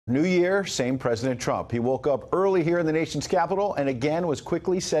New year, same President Trump. He woke up early here in the nation's capital and again was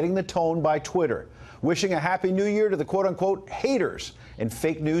quickly setting the tone by Twitter, wishing a happy new year to the quote-unquote haters and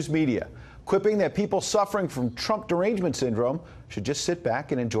fake news media, quipping that people suffering from Trump derangement syndrome should just sit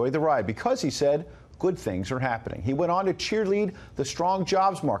back and enjoy the ride because, he said, good things are happening. He went on to cheerlead the strong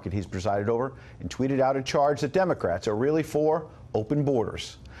jobs market he's presided over and tweeted out a charge that Democrats are really for open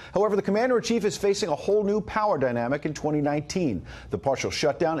borders. However, the commander-in-chief is facing a whole new power dynamic in 2019. The partial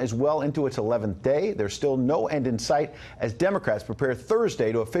shutdown is well into its 11th day. There's still no end in sight as Democrats prepare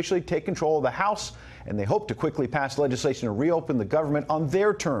Thursday to officially take control of the House, and they hope to quickly pass legislation to reopen the government on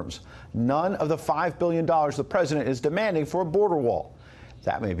their terms. None of the $5 billion the president is demanding for a border wall.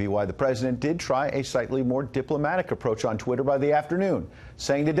 That may be why the president did try a slightly more diplomatic approach on Twitter by the afternoon,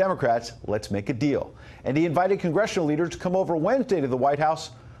 saying to Democrats, let's make a deal. And he invited congressional leaders to come over Wednesday to the White House,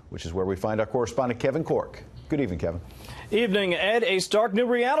 which is where we find our correspondent Kevin Cork. Good evening, Kevin. Evening, Ed. A stark new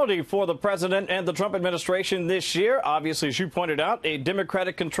reality for the president and the Trump administration this year. Obviously, as you pointed out, a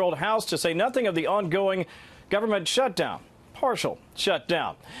Democratic-controlled House, to say nothing of the ongoing government shutdown. Partial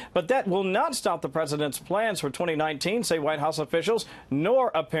shutdown. But that will not stop the president's plans for 2019, say White House officials,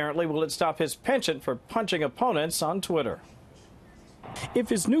 nor apparently will it stop his penchant for punching opponents on Twitter. If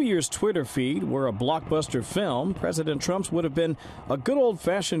his New Year's Twitter feed were a blockbuster film, President Trump's would have been a good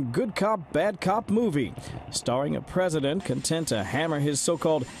old-fashioned good cop, bad cop movie, starring a president content to hammer his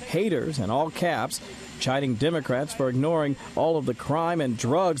so-called haters in all caps, chiding Democrats for ignoring all of the crime and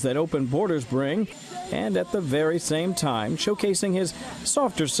drugs that open borders bring, and at the very same time showcasing his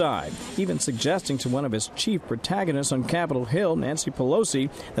softer side, even suggesting to one of his chief protagonists on Capitol Hill, Nancy Pelosi,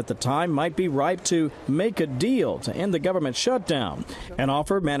 that the time might be ripe to make a deal to end the government shutdown, an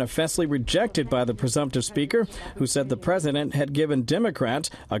offer manifestly rejected by the presumptive speaker, who said the president had given Democrats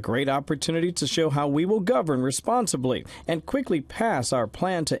a great opportunity to show how we will govern responsibly and quickly pass our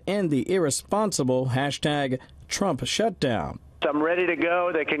plan to end the irresponsible hashtag Trump shutdown. I'm ready to go.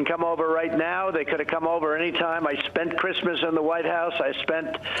 They can come over right now. They could have come over anytime. I spent Christmas in the White House. I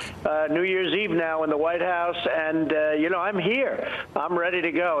spent New Year's Eve now in the White House. And, I'm here. I'm ready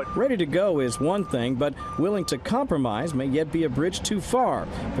to go. Ready to go is one thing, but willing to compromise may yet be a bridge too far,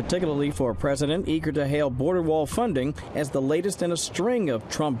 particularly for a president eager to hail border wall funding as the latest in a string of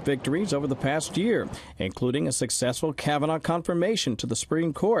Trump victories over the past year, including a successful Kavanaugh confirmation to the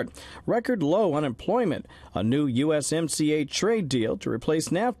Supreme Court, record low unemployment, a new USMCA trade deal to replace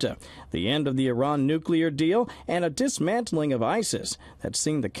NAFTA, the end of the Iran nuclear deal, and a dismantling of ISIS that's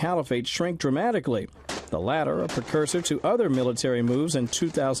seen the caliphate shrink dramatically. The latter a precursor to other military moves in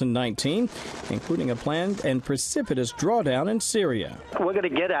 2019, including a planned and precipitous drawdown in Syria. We're going to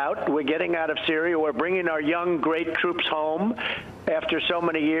get out. We're getting out of Syria. We're bringing our young, great troops home after so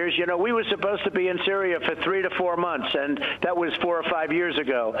many years. We were supposed to be in Syria for 3 to 4 months, and that was 4 or 5 years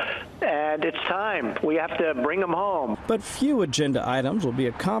ago. And it's time. We have to bring them home. But few agenda items will be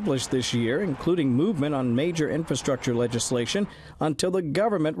accomplished this year, including movement on major infrastructure legislation until the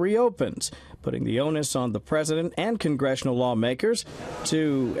government reopens, putting the onus on the president and congressional lawmakers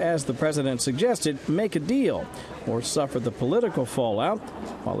to, as the president suggested, make a deal or suffer the political fallout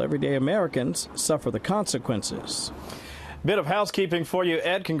while everyday Americans suffer the consequences. Bit of housekeeping for you,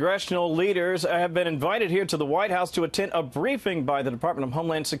 Ed. Congressional leaders have been invited here to the White House to attend a briefing by the Department of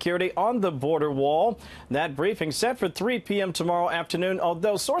Homeland Security on the border wall. That briefing set for 3 p.m. tomorrow afternoon,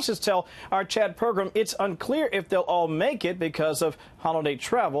 although sources tell our Chad program it's unclear if they'll all make it because of holiday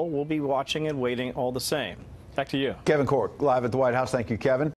travel. We'll be watching and waiting all the same. Back to you. Kevin Cork, live at the White House. Thank you, Kevin.